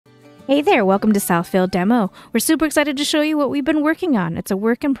Hey there, welcome to Southfield Demo. We're super excited to show you what we've been working on. It's a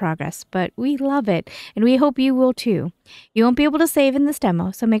work in progress, but we love it, and we hope you will too. You won't be able to save in this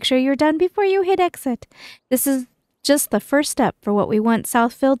demo, so make sure you're done before you hit exit. This is just the first step for what we want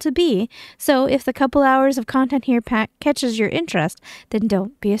Southfield to be, so if the couple hours of content here catches your interest, then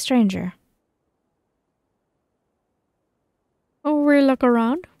don't be a stranger. Oh, we look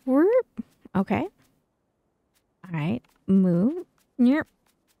around. Okay. All right, move. Yep.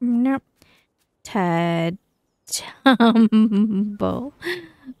 Nope. Tumble.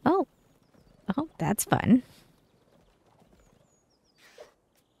 Oh, that's fun.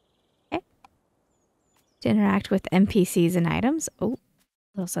 Okay. To interact with NPCs and items. Oh, a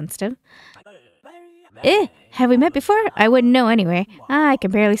little sensitive. Have we met before? I wouldn't know anyway. I can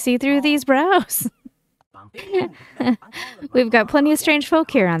barely see through these brows. We've got plenty of strange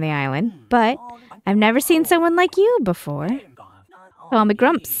folk here on the island, but I've never seen someone like you before. Call me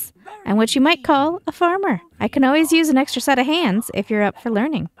Grumps. I'm what you might call a farmer. I can always use an extra set of hands if you're up for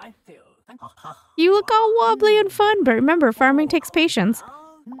learning. You look all wobbly and fun, but remember, farming takes patience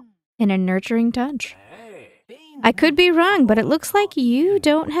and a nurturing touch. I could be wrong, but it looks like you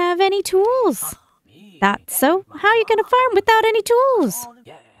don't have any tools. That's so. How are you going to farm without any tools?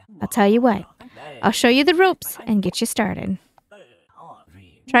 I'll tell you what. I'll show you the ropes and get you started.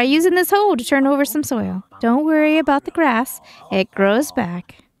 Try using this hoe to turn over some soil. Don't worry about the grass. It grows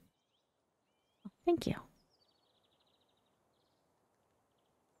back. Thank you.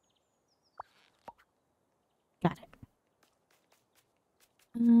 Got it.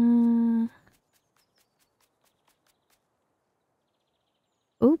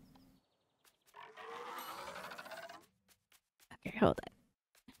 Oop. Okay, hold it.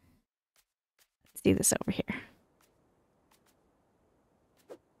 Let's do this over here.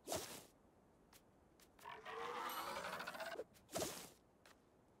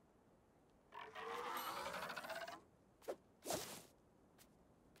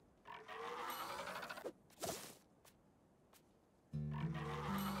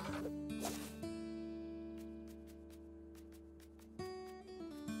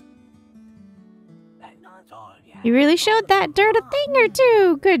 You really showed that dirt a thing or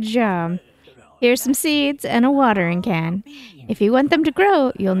two. Good job. Here's some seeds and a watering can. If you want them to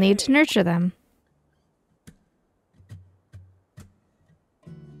grow, you'll need to nurture them.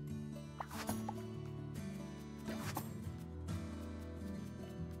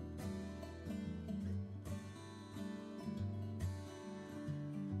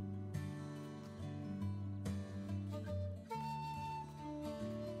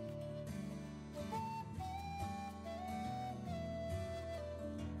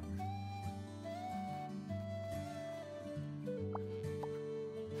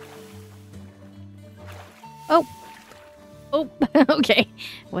 Oh, okay.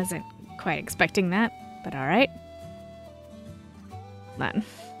 Wasn't quite expecting that, but all right. Hold on.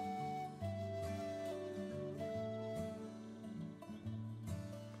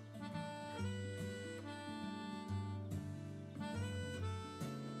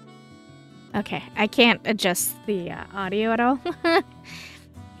 Okay, I can't adjust the audio at all.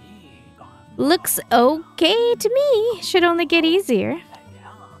 Looks okay to me. Should only get easier.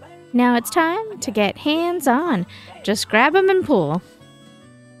 Now it's time to get hands-on. Just grab them and pull.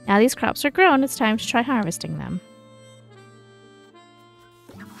 Now these crops are grown, it's time to try harvesting them.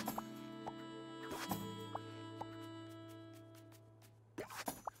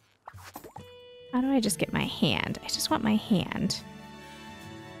 How do I just get my hand? I just want my hand.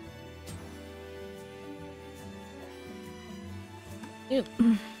 Ew.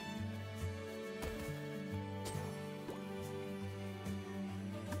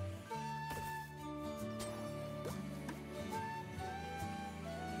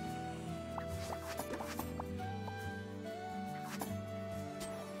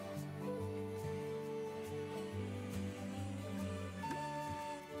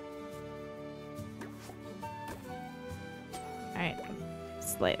 Alright, I'm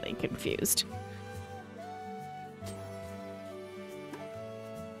slightly confused.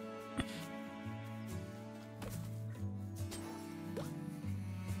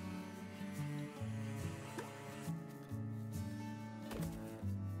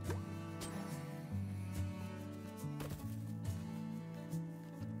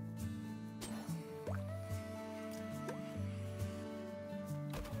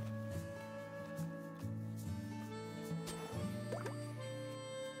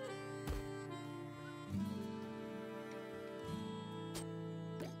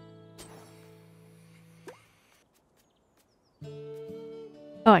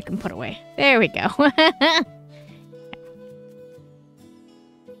 Oh, I can put away. There we go.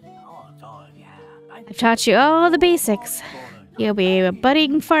 I've taught you all the basics. You'll be a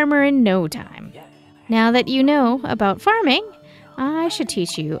budding farmer in no time. Now that you know about farming, I should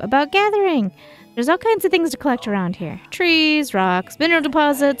teach you about gathering. There's all kinds of things to collect around here. Trees, rocks, mineral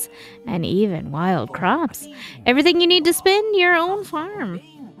deposits, and even wild crops. Everything you need to spin your own farm.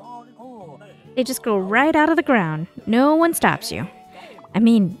 They just grow right out of the ground. No one stops you. I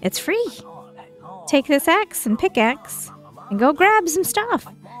mean, it's free. Take this axe and pickaxe and go grab some stuff,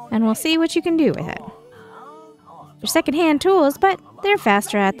 and we'll see what you can do with it. They're secondhand tools, but they're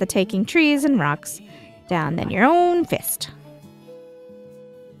faster at the taking trees and rocks down than your own fist.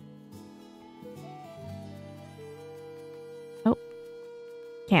 Oh,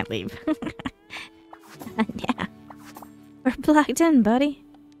 can't leave. Yeah, we're blocked in, buddy.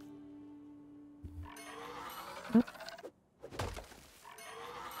 Oh.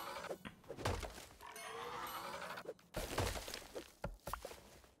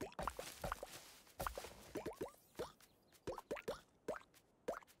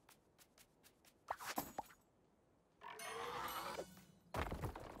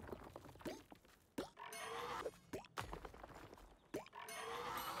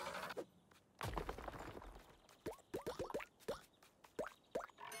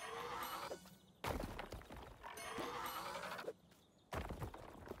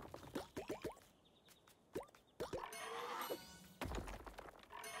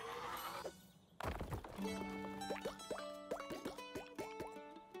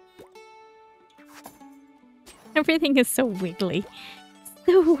 Everything is so wiggly.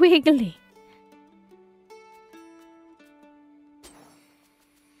 So wiggly.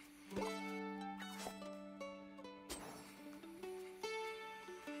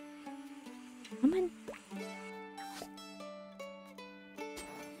 Come on.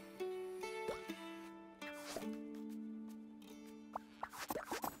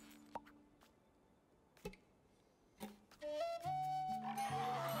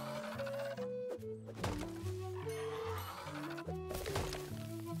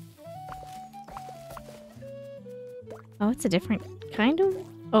 Oh, it's a different kind of...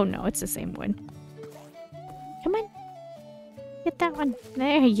 Oh, no, it's the same one. Come on. Get that one.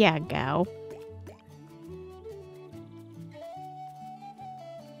 There you go.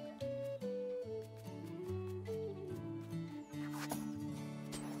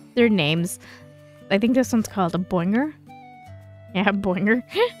 Their names. I think this one's called a boinger. Yeah, boinger.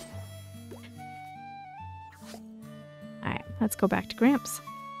 Alright, let's go back to Gramps.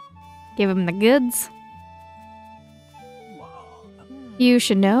 Give him the goods. You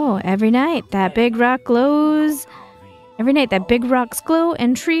should know, every night that big rock glows. Every night that big rocks glow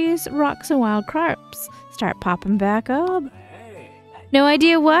and trees, rocks, and wild crops start popping back up. No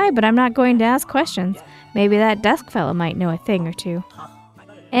idea why, but I'm not going to ask questions. Maybe that desk fella might know a thing or two.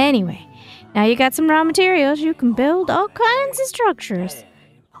 Anyway, now you got some raw materials, you can build all kinds of structures.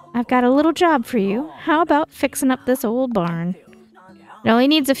 I've got a little job for you. How about fixing up this old barn? It only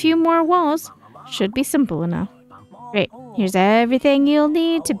needs a few more walls. Should be simple enough. Great. Here's everything you'll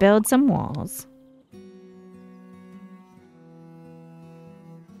need to build some walls.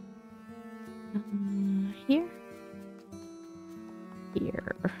 Here.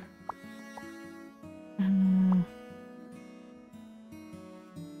 Here.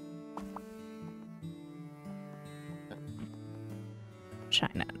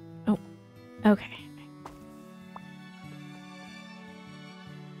 China. Oh, okay.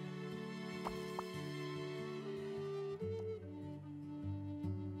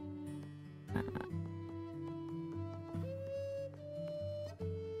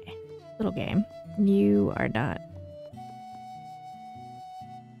 Little game. You are not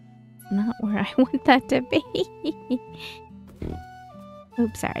where I want that to be.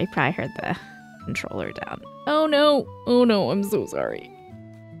 Oops, sorry. Probably heard the controller down. Oh no. Oh no, I'm so sorry.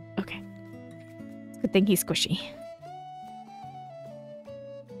 Okay. Good thing he's squishy.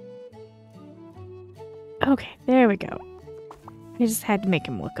 Okay, there we go. I just had to make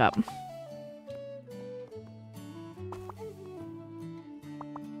him look up.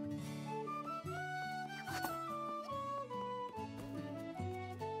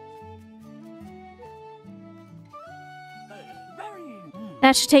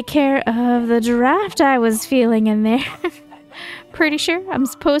 That should take care of the draft I was feeling in there. Pretty sure I'm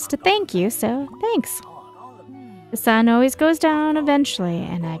supposed to thank you, so thanks. The sun always goes down eventually,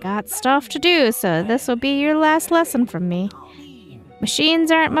 and I got stuff to do, so this will be your last lesson from me.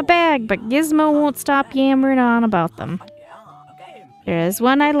 Machines aren't my bag, but Gizmo won't stop yammering on about them. There is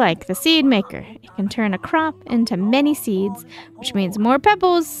one I like, the seed maker. It can turn a crop into many seeds, which means more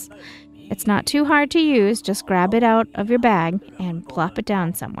pebbles. It's not too hard to use, just grab it out of your bag and plop it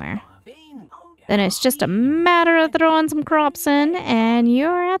down somewhere. Then it's just a matter of throwing some crops in, and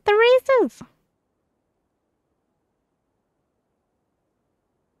you're at the races.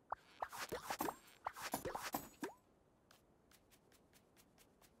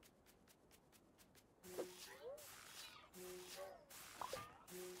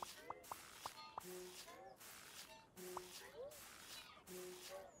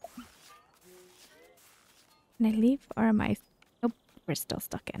 Can I leave, or am I... Nope, we're still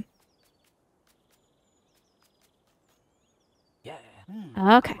stuck in.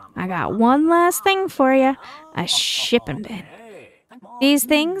 Okay, I got one last thing for you. A shipping bin. These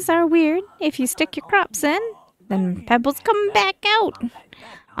things are weird. If you stick your crops in, then pebbles come back out.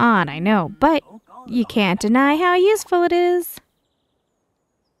 Odd, I know, but you can't deny how useful it is.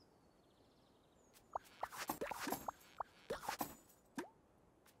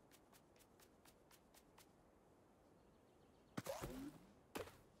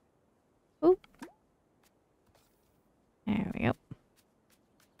 Oop. There we go.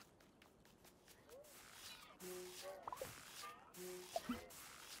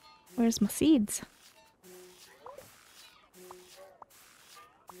 Where's my seeds?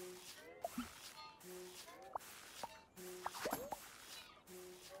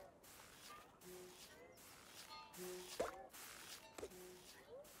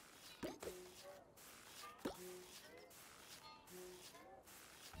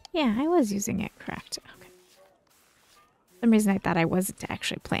 Yeah, I was using it correct. Okay. For some reason I thought I wasn't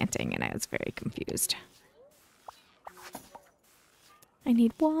actually planting, and I was very confused. I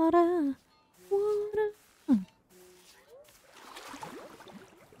need water. Water. Oh.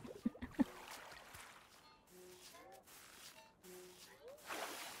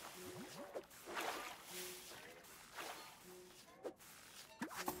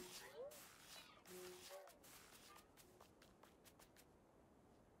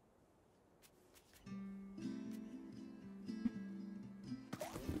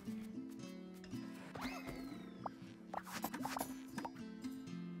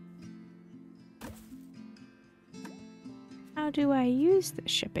 How do I use the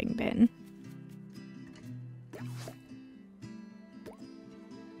shipping bin?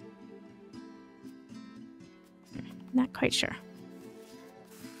 Not quite sure.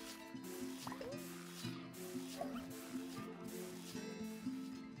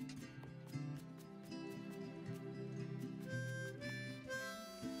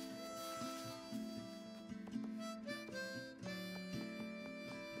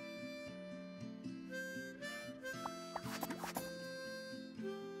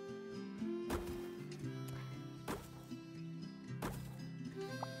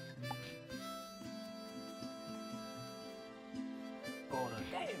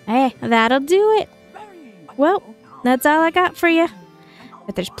 Hey, that'll do it. Well, that's all I got for you.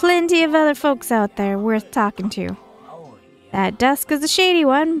 But there's plenty of other folks out there worth talking to. That dusk is a shady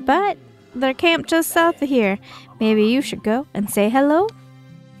one, but they're camped just south of here. Maybe you should go and say hello?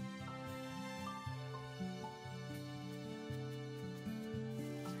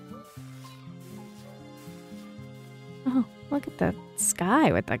 Oh, look at the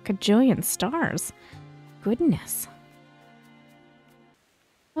sky with a cajillion stars. Goodness.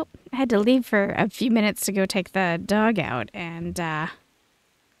 Oh, I had to leave for a few minutes to go take the dog out, and,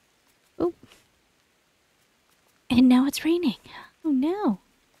 oh. And now it's raining. Oh, no.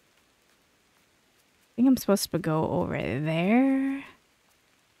 I think I'm supposed to go over there.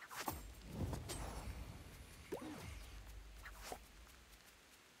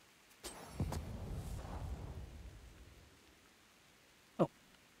 Oh.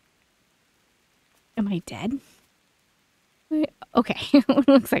 Am I dead? Okay,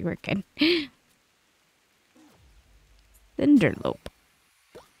 looks like we're good. Cinderlope.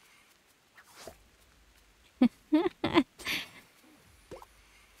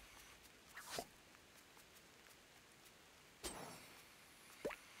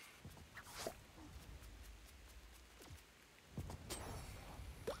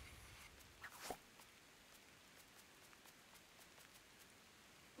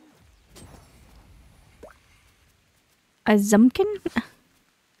 A Zumpkin?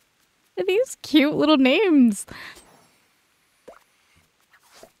 These cute little names.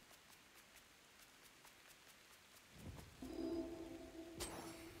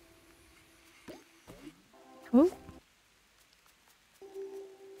 Oh.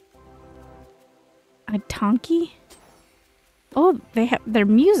 A donkey? Oh, they're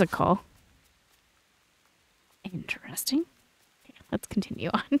musical. Interesting. Okay, let's continue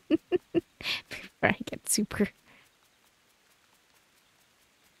on before I get super.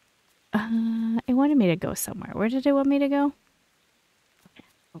 It wanted me to go somewhere. Where did it want me to go? Okay,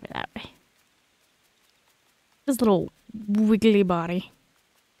 over that way. His little wiggly body.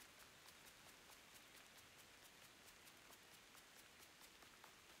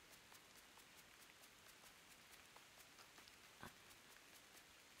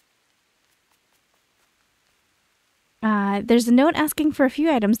 There's a note asking for a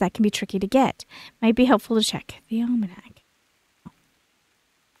few items that can be tricky to get. Might be helpful to check the almanac.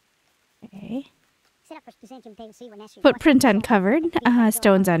 Okay. Footprint uncovered,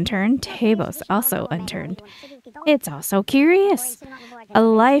 stones unturned, tables also unturned. It's also curious. A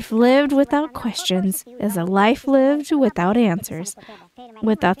life lived without questions is a life lived without answers,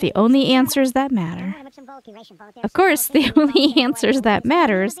 without the only answers that matter. Of course, the only answers that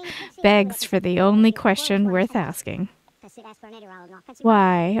matters begs for the only question worth asking.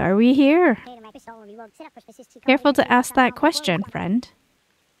 Why are we here? Careful to ask that question, friend.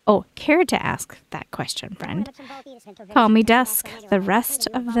 Oh, care to ask that question, friend. Call me Dusk. The rest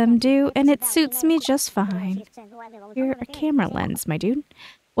of them do, and it suits me just fine. You're a camera lens, my dude.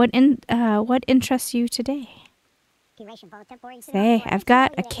 What interests you today? Say, I've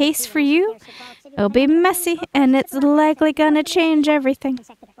got a case for you. It'll be messy, and it's likely gonna change everything.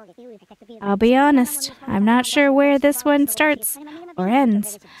 I'll be honest, I'm not sure where this one starts or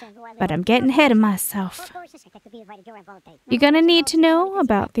ends, but I'm getting ahead of myself. You're gonna need to know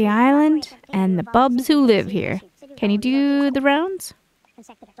about the island and the bubs who live here. Can you do the rounds?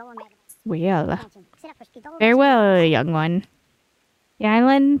 Well, farewell, young one.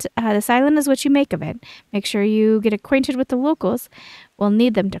 This island is what you make of it. Make sure you get acquainted with the locals. We'll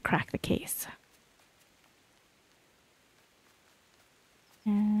need them to crack the case.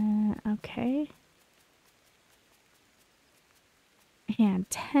 Okay. And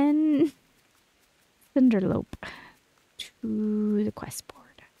 10 Cinderlope to the quest board.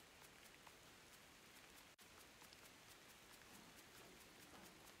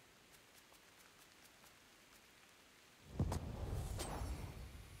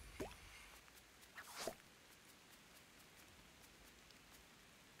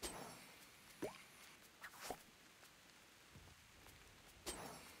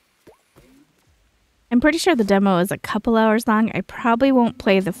 I'm pretty sure the demo is a couple hours long. I probably won't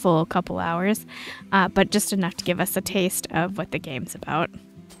play the full couple hours, but just enough to give us a taste of what the game's about.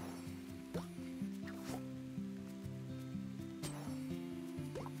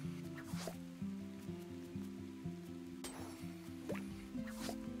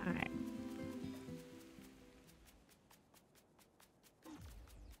 All right.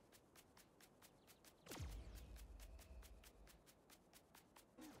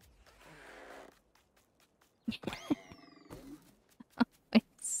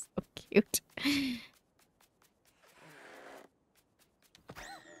 It's so cute.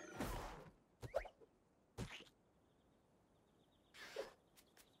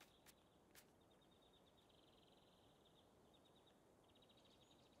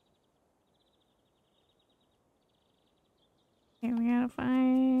 Here we gotta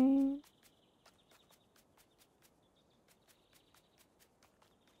find.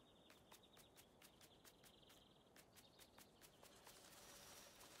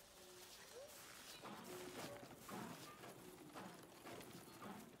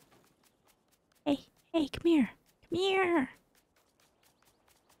 Hey, come here. Come here.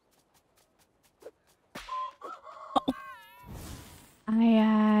 Oh.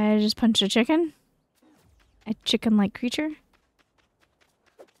 I just punched a chicken. A chicken-like creature.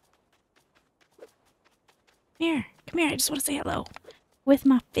 Come here. Come here. I just want to say hello. With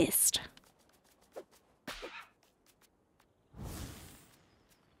my fist.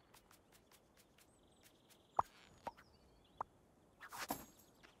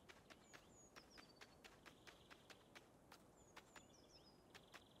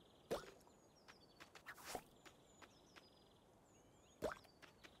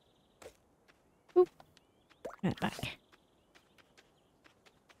 Oop. Put it back.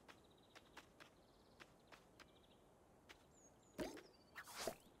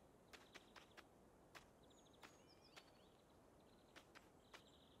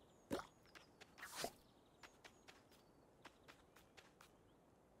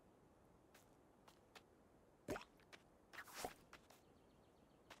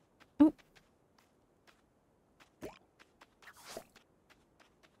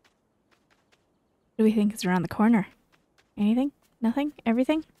 What do we think is around the corner? Anything? Nothing?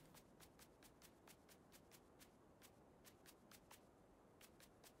 Everything?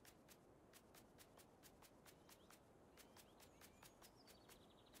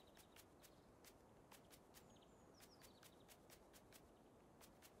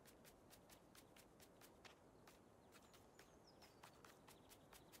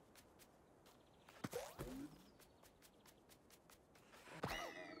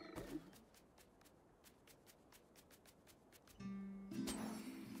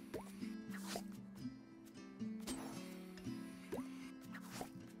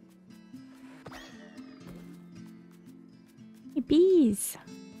 Bees.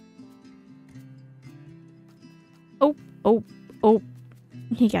 Oh, oh, oh.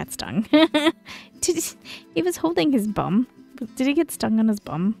 He got stung. He was holding his bum. Did he get stung on his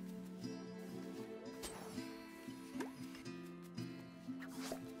bum?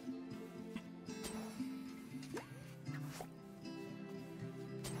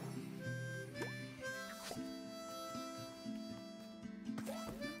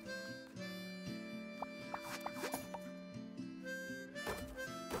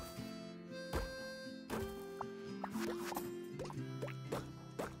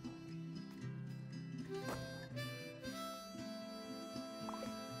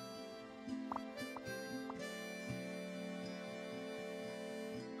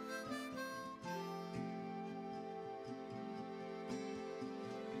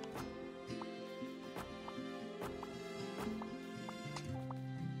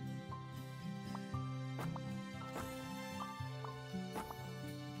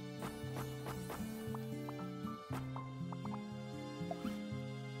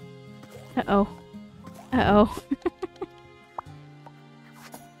 Uh-oh. Uh-oh.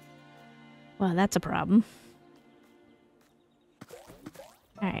 Well, that's a problem.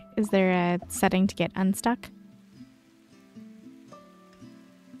 Alright, is there a setting to get unstuck?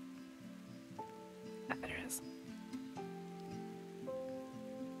 Ah, there is.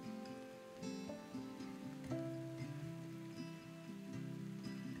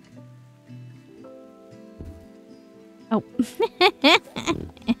 Oh.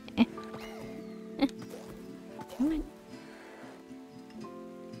 Come on.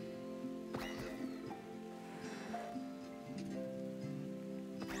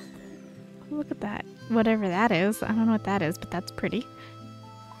 Look at that. Whatever that is. I don't know what that is, but that's pretty.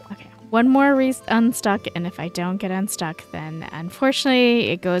 Okay. One more unstuck, and if I don't get unstuck, then unfortunately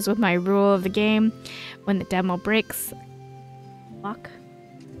it goes with my rule of the game. When the demo breaks, walk.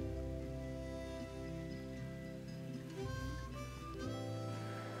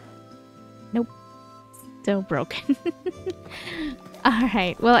 Nope. Still broken.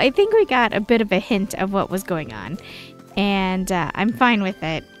 Alright, well, I think we got a bit of a hint of what was going on. And I'm fine with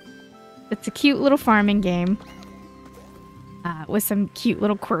it. It's a cute little farming game. With some cute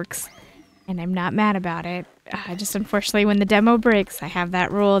little quirks. And I'm not mad about it. Just unfortunately, when the demo breaks, I have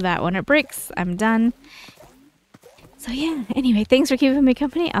that rule that when it breaks, I'm done. So yeah, anyway, thanks for keeping me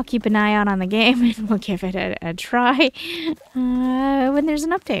company. I'll keep an eye out on the game and we'll give it a try when there's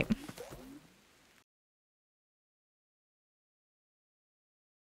an update.